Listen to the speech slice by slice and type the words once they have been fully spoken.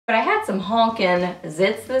some honkin'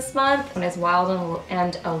 zits this month, and it's Wild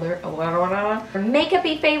and Alert.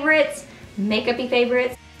 Makeup-y favorites.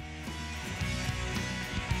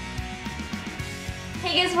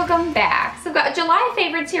 Hey guys, welcome back. So I've got July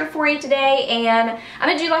favorites here for you today, and I'm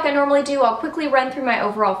gonna do like I normally do. I'll quickly run through my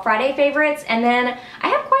overall Friday favorites, and then I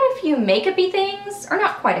have quite a few makeup-y things, or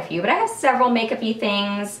not quite a few, but I have several makeup-y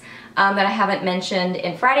things that I haven't mentioned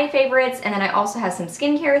in Friday favorites, and then I also have some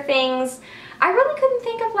skincare things. I really couldn't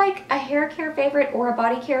think of like a hair care favorite or a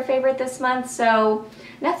body care favorite this month, so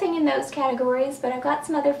nothing in those categories, but I've got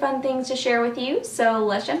some other fun things to share with you, so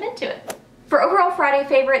let's jump into it. For overall Friday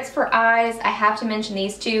favorites for eyes, I have to mention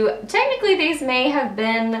these two. Technically, these may have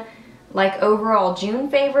been like overall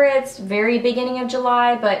June favorites, very beginning of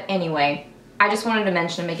July, but anyway, I just wanted to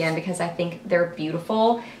mention them again because I think they're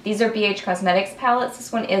beautiful. These are BH Cosmetics palettes.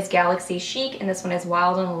 This one is Galaxy Chic, and this one is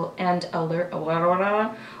Wild and Alluring,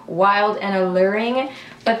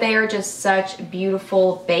 but they are just such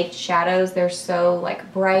beautiful baked shadows. They're so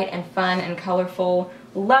like bright and fun and colorful.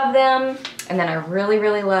 Love them. And then I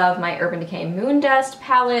really love my Urban Decay Moon Dust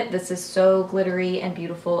palette. This is so glittery and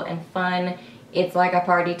beautiful and fun. It's like a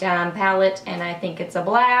party time palette, and I think it's a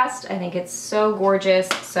blast. I think it's so gorgeous,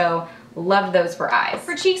 so love those for eyes.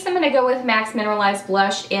 For cheeks, I'm gonna go with MAC's Mineralized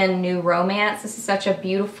Blush in New Romance. This is such a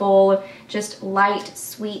beautiful, just light,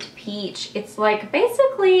 sweet peach. It's like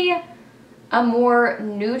basically a more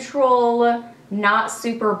neutral, not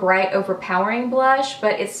super bright, overpowering blush,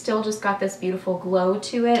 but it's still just got this beautiful glow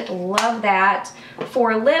to it. Love that.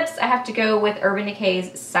 For lips, I have to go with Urban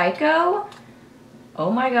Decay's Psycho.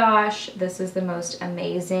 Oh my gosh, this is the most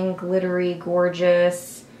amazing, glittery,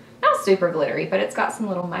 gorgeous, not super glittery, but it's got some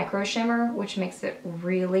little micro shimmer, which makes it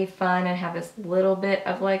really fun and have this little bit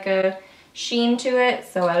of like a sheen to it,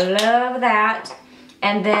 so I love that.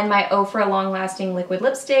 And then my Ofra Long Lasting Liquid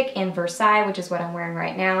Lipstick in Versailles, which is what I'm wearing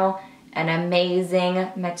right now. An amazing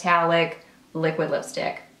metallic liquid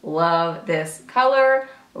lipstick. Love this color,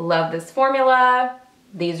 love this formula.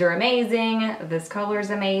 These are amazing. This color is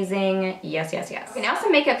amazing. Yes. Okay, now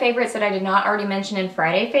some makeup favorites that I did not already mention in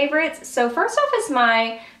Friday favorites. So first off is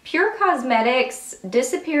my Pure Cosmetics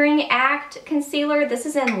Disappearing Act concealer. This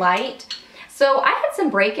is in light. So I had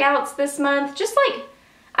some breakouts this month, just like,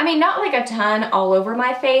 I mean, not like a ton all over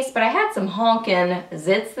my face, but I had some honkin'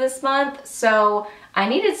 zits this month, so I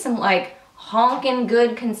needed some like honkin'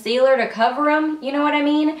 good concealer to cover them, you know what I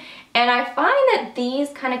mean? And I find that these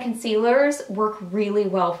kind of concealers work really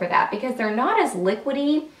well for that because they're not as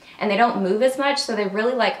liquidy and they don't move as much, so they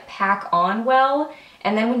really like pack on well.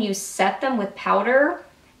 And then when you set them with powder,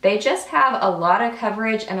 they just have a lot of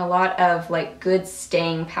coverage and a lot of like good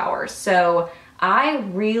staying power. So I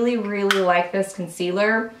really like this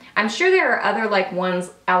concealer. I'm sure there are other like ones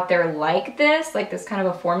out there like this kind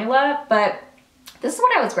of a formula, but this is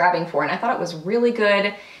what I was grabbing for, and I thought it was really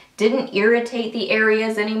good. Didn't irritate the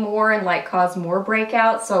areas anymore and like cause more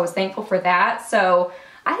breakouts, so I was thankful for that. So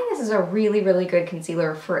I think this is a really good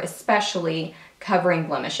concealer for especially covering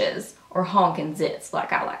blemishes, or honkin' zits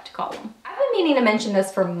like I like to call them. I've been meaning to mention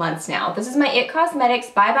this for months now. This is my IT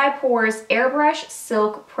Cosmetics Bye Bye Pores Airbrush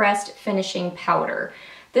Silk Pressed Finishing Powder.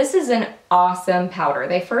 This is an awesome powder.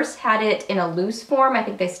 They first had it in a loose form. I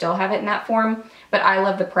think they still have it in that form, but I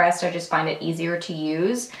love the pressed. I just find it easier to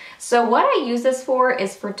use. So what I use this for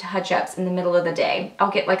is for touch-ups in the middle of the day.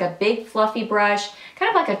 I'll get like a big fluffy brush, kind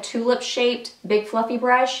of like a tulip shaped big fluffy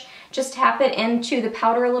brush, just tap it into the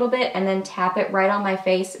powder a little bit and then tap it right on my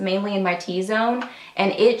face, mainly in my T-zone,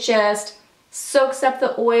 and it just soaks up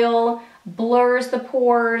the oil, blurs the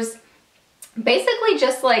pores, basically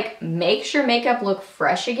just like makes your makeup look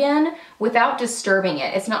fresh again without disturbing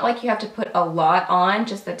it. It's not like you have to put a lot on,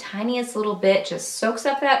 just the tiniest little bit just soaks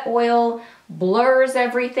up that oil, blurs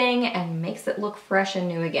everything, and makes it look fresh and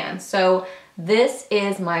new again. So this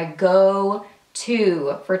is my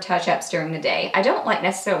go-to for touch-ups during the day. I don't like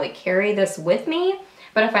necessarily carry this with me,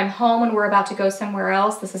 but if I'm home and we're about to go somewhere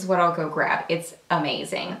else, this is what I'll go grab. It's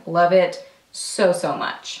amazing. Love it so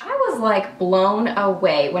much. I was like blown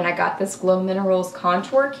away when I got this Glow Minerals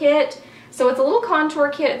contour kit. So it's a little contour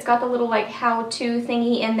kit. It's got the little like how-to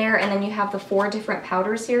thingy in there, and then you have the 4 different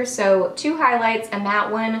powders here. So 2 highlights, a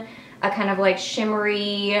matte one, a kind of like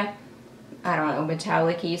shimmery, I don't know,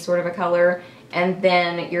 metallic-y sort of a color, and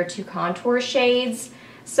then your 2 contour shades.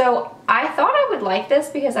 So I thought I would like this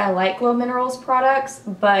because I like Glow Minerals products,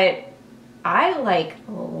 but I like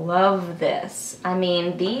love this. I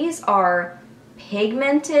mean, these are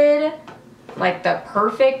pigmented, like the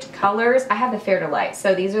perfect colors. I have the fair to light,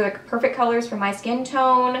 so these are the perfect colors for my skin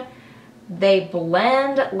tone. They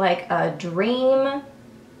blend like a dream.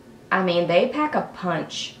 I mean, they pack a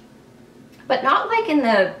punch. but not like in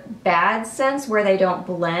the bad sense where they don't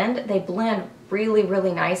blend. They blend really,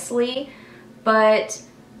 really nicely, but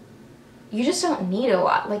you just don't need a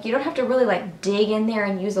lot. Like, you don't have to really like dig in there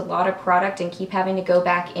and use a lot of product and keep having to go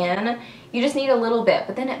back in. You just need a little bit,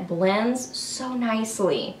 but then it blends so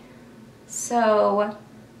nicely. So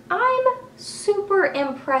I'm super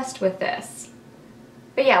impressed with this.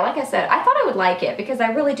 But yeah, like I said, I thought I would like it because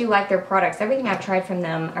I really do like their products. Everything I've tried from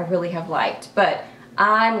them, I really have liked. But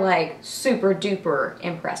I'm like super duper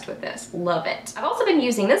impressed with this. Love it. I've also been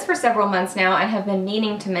using this for several months now and have been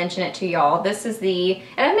meaning to mention it to y'all. This is the,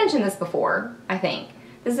 and I've mentioned this before, I think.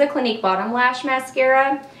 This is a Clinique Bottom Lash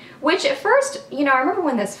Mascara, which at first, you know, I remember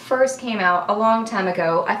when this first came out a long time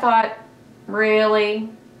ago, I thought, really?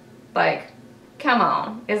 Like, come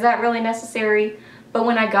on, is that really necessary? But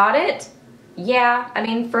when I got it, yeah, I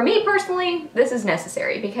mean, for me personally, this is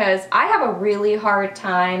necessary because I have a really hard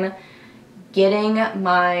time getting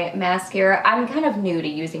my mascara. I'm kind of new to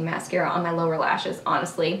using mascara on my lower lashes,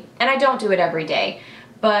 honestly, and I don't do it every day.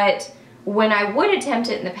 But when I would attempt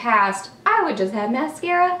it in the past, I would just have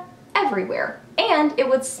mascara everywhere, and it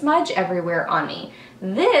would smudge everywhere on me.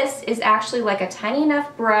 This is actually like a tiny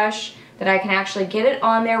enough brush that I can actually get it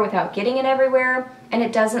on there without getting it everywhere, and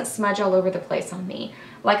it doesn't smudge all over the place on me.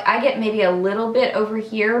 Like, I get maybe a little bit over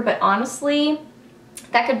here, but honestly,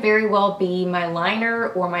 that could very well be my liner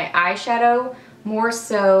or my eyeshadow more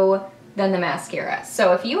so than the mascara.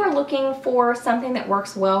 So if you are looking for something that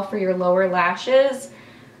works well for your lower lashes,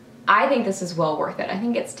 I think this is well worth it. I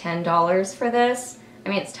think it's $10 for this. I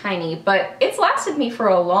mean, it's tiny, but it's lasted me for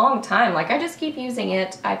a long time. Like, I just keep using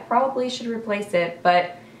it. I probably should replace it,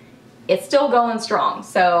 but it's still going strong.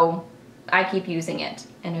 So I keep using it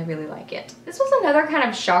and I really like it. This was another kind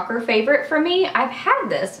of shocker favorite for me. I've had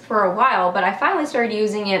this for a while, but I finally started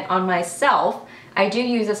using it on myself. I do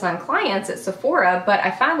use this on clients at Sephora, but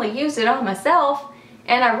I finally used it on myself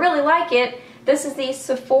and I really like it. This is the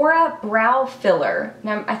Sephora Brow Filler.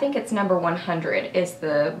 Now, I think it's number 100 is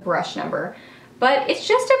the brush number, but it's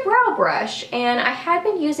just a brow brush, and I had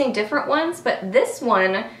been using different ones, but this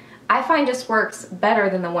one I find just works better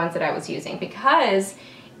than the ones that I was using because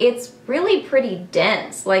it's really pretty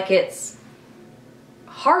dense. Like, it's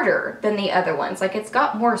harder than the other ones. Like, it's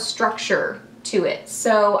got more structure to it.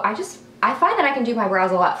 So I find that I can do my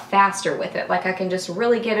brows a lot faster with it. Like, I can just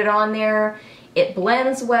really get it on there. It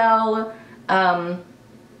blends well.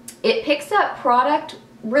 It picks up product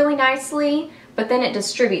really nicely, but then it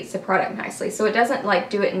distributes the product nicely. So it doesn't like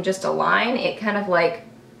do it in just a line. It kind of like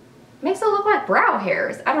makes it look like brow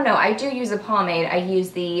hairs. I don't know. I do use a pomade. I use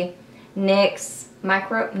the NYX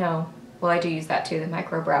I do use that too, the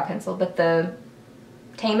micro brow pencil, but the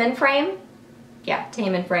Tame & Frame, yeah,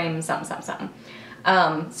 Tame & Frame something.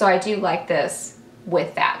 So I do like this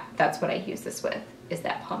with that. That's what I use this with, is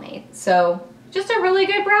that pomade. So just a really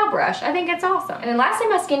good brow brush. I think it's awesome. And then lastly,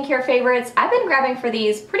 my skincare favorites. I've been grabbing for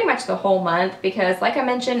these pretty much the whole month because, like I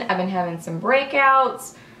mentioned, I've been having some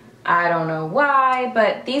breakouts. I don't know why,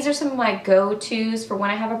 but these are some of my go-tos for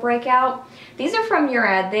when I have a breakout. These are from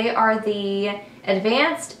Murad. They are the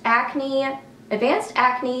Advanced Acne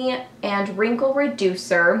and Wrinkle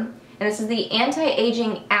Reducer, and this is the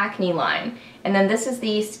Anti-Aging Acne line. And then this is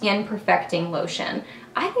the Skin Perfecting Lotion.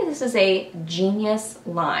 I think this is a genius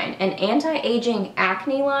line. An anti-aging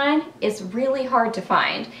acne line is really hard to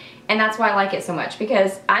find, and that's why I like it so much,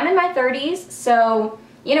 because I'm in my 30s, so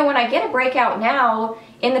you know, when I get a breakout now,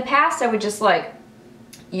 in the past I would just like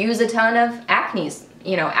use a ton of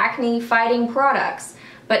acne fighting products.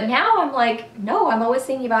 But now I'm like, no, I'm always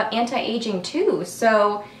thinking about anti-aging too.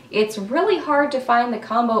 So it's really hard to find the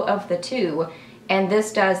combo of the two, and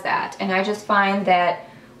this does that. And I just find that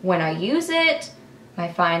when I use it,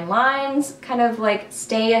 my fine lines kind of like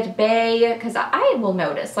stay at bay, because I will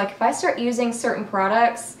notice, like, if I start using certain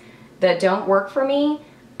products that don't work for me,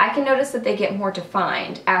 I can notice that they get more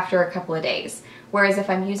defined after a couple of days. Whereas if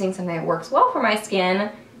I'm using something that works well for my skin,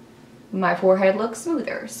 my forehead looks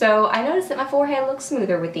smoother. So I notice that my forehead looks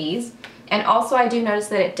smoother with these. And also I do notice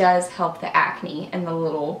that it does help the acne and the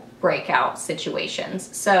little breakout situations.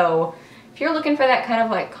 So if you're looking for that kind of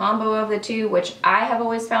like combo of the two, which I have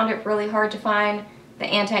always found it really hard to find, the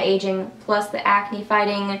anti-aging plus the acne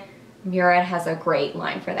fighting, Murad has a great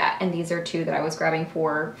line for that. And these are two that I was grabbing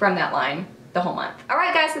from that line the whole month.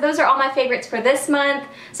 Alright guys, so those are all my favorites for this month.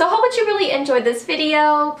 So I hope that you really enjoyed this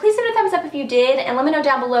video. Please give it a thumbs up if you did, and let me know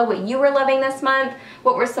down below what you were loving this month.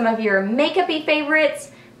 What were some of your makeup-y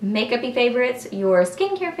favorites, your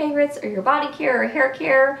skincare favorites, or your body care or hair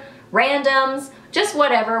care, randoms, just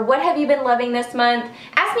whatever. What have you been loving this month?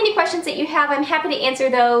 Ask me any questions that you have. I'm happy to answer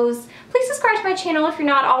those. Please subscribe to my channel if you're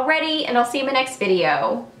not already, and I'll see you in my next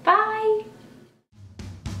video. Bye!